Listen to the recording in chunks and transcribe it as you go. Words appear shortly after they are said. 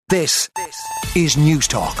This is News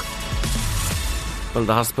Talk. Well,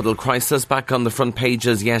 the hospital crisis back on the front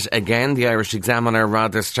pages yet again. The Irish Examiner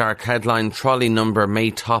rather stark headline: trolley number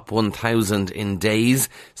may top 1,000 in days.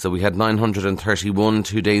 So we had 931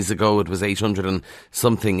 2 days ago. It was 800 and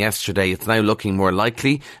something yesterday. It's now looking more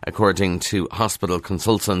likely, according to hospital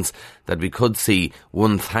consultants, that we could see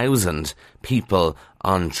 1,000 people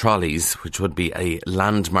on trolleys, which would be a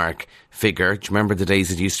landmark figure. Do you remember the days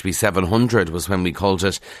it used to be 700 was when we called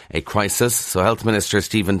it a crisis? So Health Minister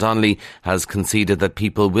Stephen Donnelly has conceded that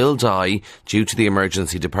people will die due to the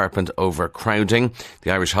emergency department overcrowding. The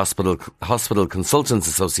Irish Hospital Consultants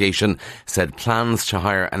Association said plans to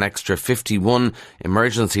hire an extra 51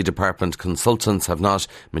 emergency department consultants have not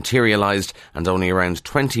materialised, and only around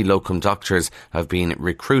 20 locum doctors have been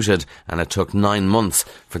recruited, and it took 9 months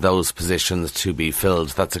for those positions to be filled.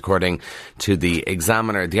 That's according to the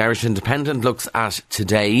Examiner. The Irish Independent looks at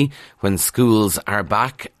today, when schools are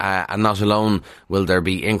back, and not alone will there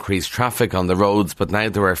be increased traffic on the roads, but now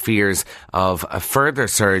there are fears of a further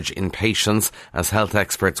surge in patients, as health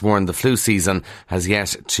experts warn the flu season has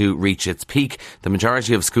yet to reach its peak. The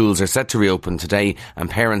majority of schools are set to reopen today, and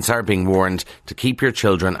parents are being warned to keep your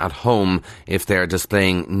children at home if they are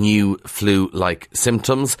displaying new flu-like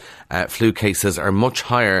symptoms. Flu cases are much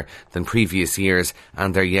higher than previous years,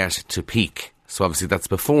 and they're yet to peak. So obviously that's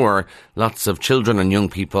before lots of children and young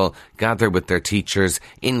people gather with their teachers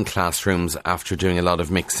in classrooms after doing a lot of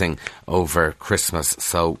mixing over Christmas.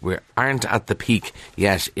 So we aren't at the peak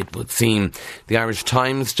yet, it would seem. The Irish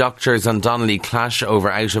Times: doctors and Donnelly clash over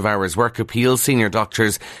out-of-hours work appeals. Senior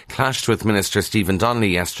doctors clashed with Minister Stephen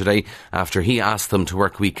Donnelly yesterday after he asked them to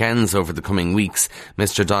work weekends over the coming weeks.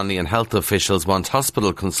 Mr Donnelly and health officials want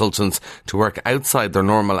hospital consultants to work outside their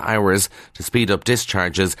normal hours to speed up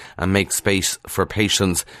discharges and make space for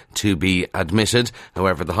patients to be admitted.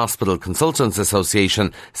 However, the Hospital Consultants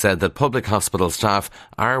Association said that public hospital staff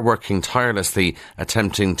are working tirelessly,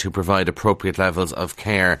 attempting to provide appropriate levels of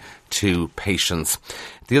care to patients.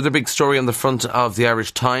 The other big story on the front of the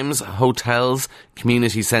Irish Times: hotels,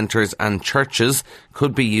 community centres and churches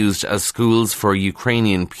could be used as schools for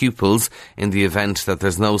Ukrainian pupils in the event that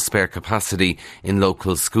there's no spare capacity in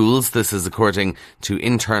local schools. This is according to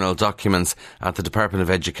internal documents at the Department of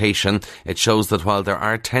Education. It shows that while there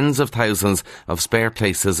are tens of thousands of spare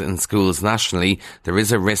places in schools nationally, there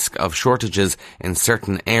is a risk of shortages in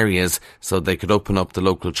certain areas, so they could open up the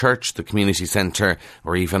local church, the community centre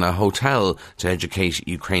or even a hotel to educate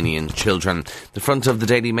Ukrainian children. The front of the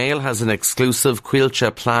Daily Mail has an exclusive: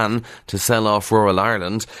 Coillte plan to sell off rural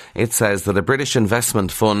Ireland. It says that a British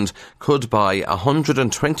investment fund could buy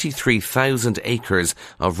 123,000 acres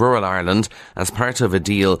of rural Ireland as part of a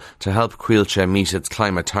deal to help Coillte meet its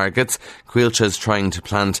climate targets. Coillte is trying to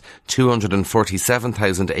plant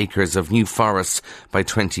 247,000 acres of new forests by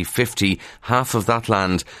 2050. Half of that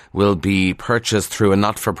land will be purchased through a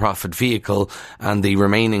not-for-profit vehicle, and the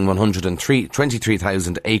remaining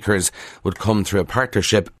 123,000 acres would come through a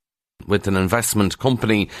partnership with an investment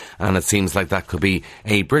company, and it seems like that could be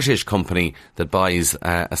a British company that buys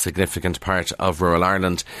a significant part of rural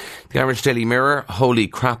Ireland. The Irish Daily Mirror: holy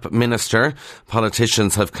crap minister.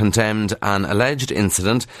 Politicians have condemned an alleged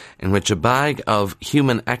incident in which a bag of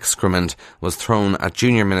human excrement was thrown at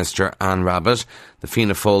Junior Minister Anne Rabbitte. The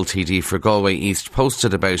Fianna Fáil TD for Galway East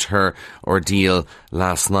posted about her ordeal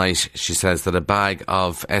last night. She says that a bag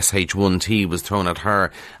of SH1T was thrown at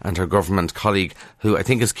her and her government colleague, who I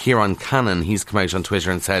think is Kieran Cannon. He's come out on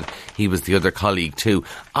Twitter and said he was the other colleague too.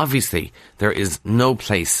 Obviously, there is no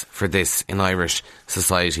place for this in Irish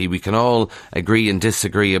society. We can all agree and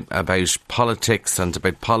disagree about politics and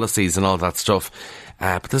about policies and all that stuff.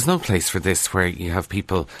 But there's no place for this where you have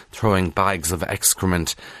people throwing bags of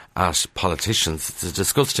excrement at politicians. It's a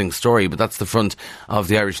disgusting story, but that's the front of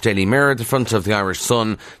the Irish Daily Mirror. The front of the Irish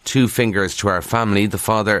Sun: two fingers to our family. The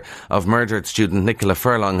father of murdered student Nicola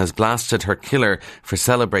Furlong has blasted her killer for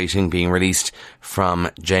celebrating being released from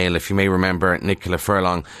jail. If you may remember, Nicola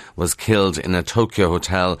Furlong was killed in a Tokyo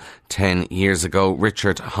hotel 10 years ago.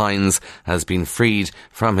 Richard Hines has been freed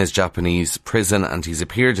from his Japanese prison, and he's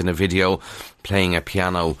appeared in a video playing a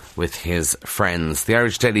piano with his friends. The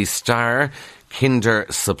Irish Daily Star: Kinder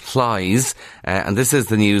supplies, and this is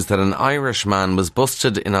the news that an Irish man was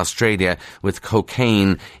busted in Australia with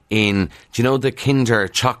cocaine in, do you know the Kinder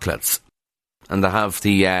chocolates? And they have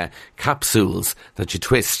the capsules that you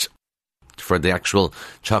twist for the actual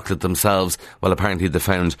chocolate themselves. Well, apparently they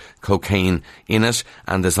found cocaine in it,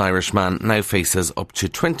 and this Irish man now faces up to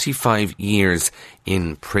 25 years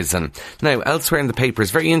in prison. Now, elsewhere in the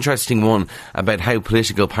papers, very interesting one about how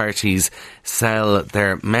political parties sell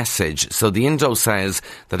their message. So the Indo says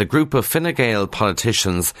that a group of Fine Gael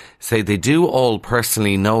politicians say they do all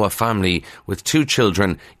personally know a family with 2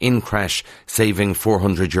 children in creche saving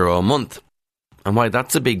 €400 a month. And why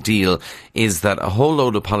that's a big deal is that a whole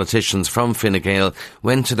load of politicians from Fine Gael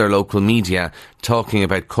went to their local media talking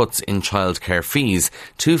about cuts in childcare fees.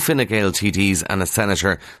 2 Fine Gael TDs and a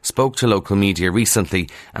senator spoke to local media recently,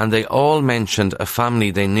 and they all mentioned a family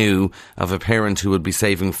they knew of a parent who would be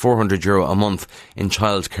saving €400 a month in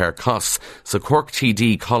childcare costs. So Cork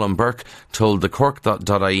TD Colin Burke told the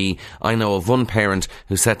Cork.ie, I know of one parent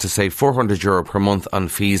who's set to save €400 per month on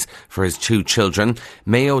fees for his 2 children.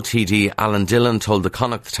 Mayo TD Alan Dillon told the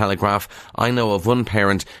Connacht Telegraph, I know of one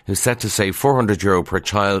parent who's set to save €400 per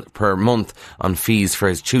child per month on fees for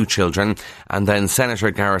his 2 children. And then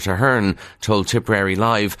Senator Garrett Ahern told Tipperary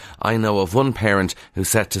Live, I know of one parent who's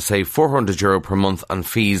set to save €400 per month on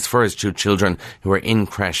fees for his 2 children who are in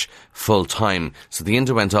creche full time. So the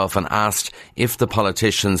Indo went off and asked if the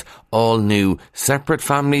politicians all knew separate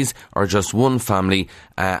families or just one family,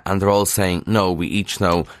 and they're all saying, no, we each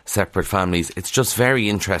know separate families. It's just very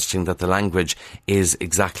interesting that the language is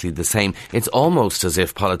exactly the same. It's almost as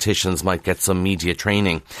if politicians might get some media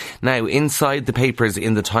training. Now, inside the papers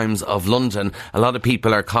in the Times of London, a lot of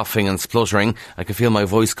people are coughing and spluttering. I can feel my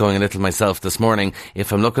voice going a little myself this morning.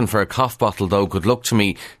 If I'm looking for a cough bottle, though, good luck to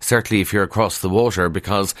me, certainly if you're across the water,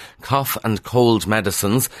 because cough and cold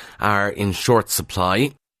medicines are in short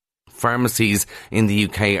supply. Pharmacies in the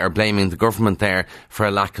UK are blaming the government there for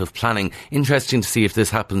a lack of planning. Interesting to see if this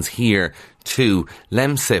happens here too.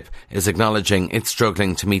 Lemsip is acknowledging it's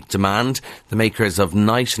struggling to meet demand. The makers of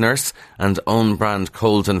Night Nurse and own brand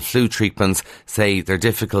cold and flu treatments say they're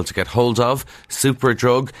difficult to get hold of.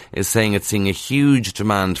 Superdrug is saying it's seeing a huge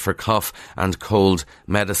demand for cough and cold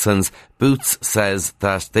medicines. Boots says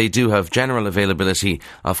that they do have general availability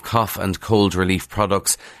of cough and cold relief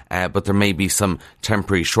products, but there may be some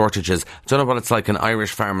temporary shortages. Don't know what it's like in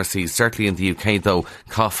Irish pharmacies. Certainly in the UK, though,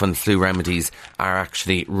 cough and flu remedies are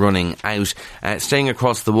actually running out. Staying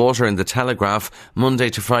across the water in the Telegraph,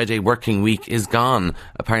 Monday to Friday working week is gone.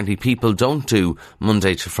 Apparently people don't do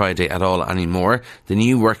Monday to Friday at all anymore. The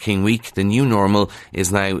new working week, the new normal,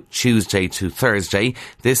 is now Tuesday to Thursday.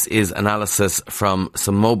 This is analysis from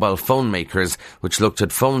some mobile phone makers which looked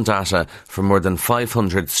at phone data for more than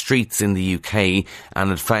 500 streets in the UK,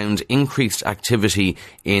 and it found increased activity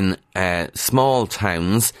in small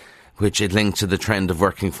towns, which it linked to the trend of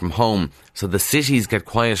working from home. So the cities get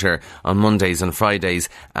quieter on Mondays and Fridays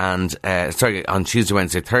and, on Tuesday,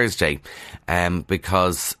 Wednesday, Thursday, the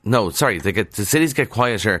cities get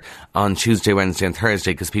quieter on Tuesday, Wednesday and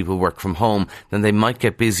Thursday because people work from home. Then they might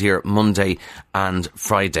get busier Monday and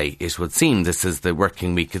Friday, it would seem. This is the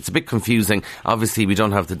working week. It's a bit confusing. Obviously, we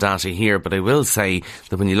don't have the data here, but I will say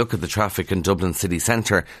that when you look at the traffic in Dublin city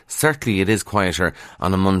centre, certainly it is quieter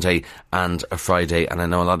on a Monday and a Friday. And I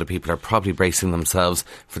know a lot of people are probably bracing themselves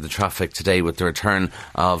for the traffic today with the return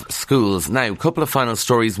of schools. Now, a couple of final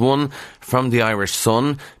stories. One from the Irish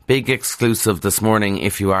Sun. Big exclusive this morning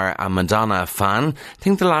if you are a Madonna fan. I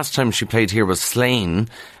think the last time she played here was Slane.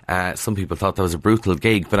 Some people thought that was a brutal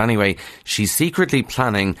gig, but anyway, she's secretly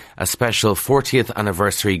planning a special 40th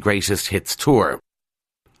anniversary greatest hits tour.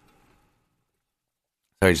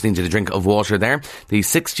 Sorry, I just needed a drink of water there. The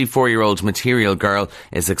 64-year-old Material Girl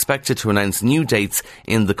is expected to announce new dates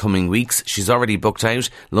in the coming weeks. She's already booked out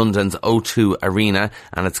London's O2 Arena,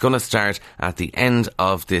 and it's going to start at the end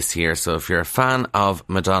of this year. So if you're a fan of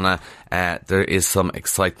Madonna, there is some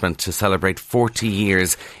excitement to celebrate 40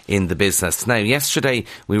 years in the business. Now, yesterday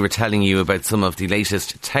we were telling you about some of the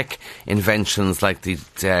latest tech inventions, like the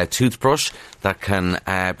toothbrush that can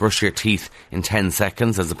brush your teeth in 10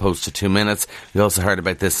 seconds as opposed to 2 minutes. We also heard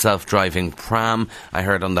about this self-driving pram. I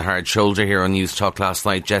heard on the Hard Shoulder here on News Talk last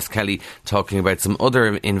night, Jess Kelly talking about some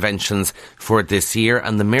other inventions for this year.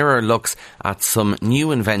 And the Mirror looks at some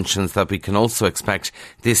new inventions that we can also expect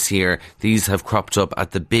this year. These have cropped up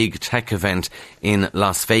at the big tech event in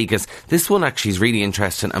Las Vegas. This one actually is really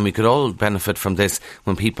interesting, and we could all benefit from this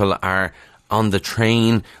when people are on the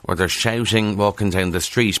train or they're shouting walking down the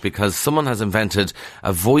street, because someone has invented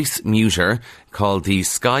a voice muter called the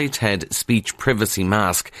SkyTED Speech Privacy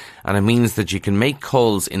Mask, and it means that you can make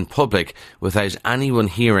calls in public without anyone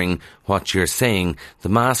hearing what you're saying. The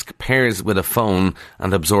mask pairs with a phone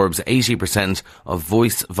and absorbs 80% of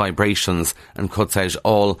voice vibrations and cuts out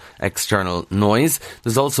all external noise.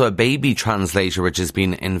 There's also a baby translator which has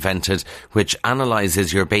been invented, which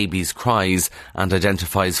analyses your baby's cries and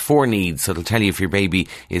identifies 4 needs. So it'll tell you if your baby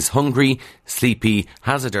is hungry, sleepy,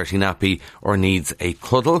 has a dirty nappy, or needs a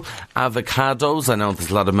cuddle. Avocados. I know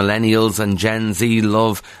there's a lot of millennials and Gen Z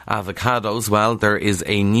love avocados. Well, there is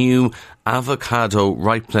a new avocado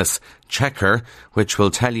ripeness checker which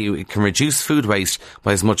will tell you it can reduce food waste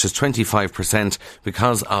by as much as 25%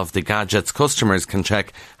 because of the gadgets. Customers can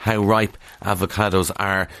check how ripe avocados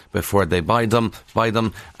are before they buy them.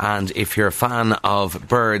 And if you're a fan of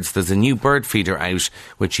birds, there's a new bird feeder out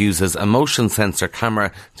which uses a motion sensor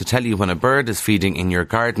camera to tell you when a bird is feeding in your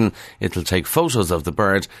garden. It'll take photos of the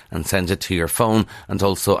bird and send it to your phone, and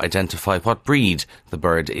also identify what breed the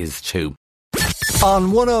bird is too.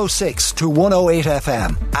 On 106 to 108 FM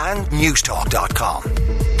and newstalk.com.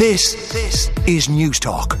 This is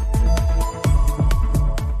Newstalk.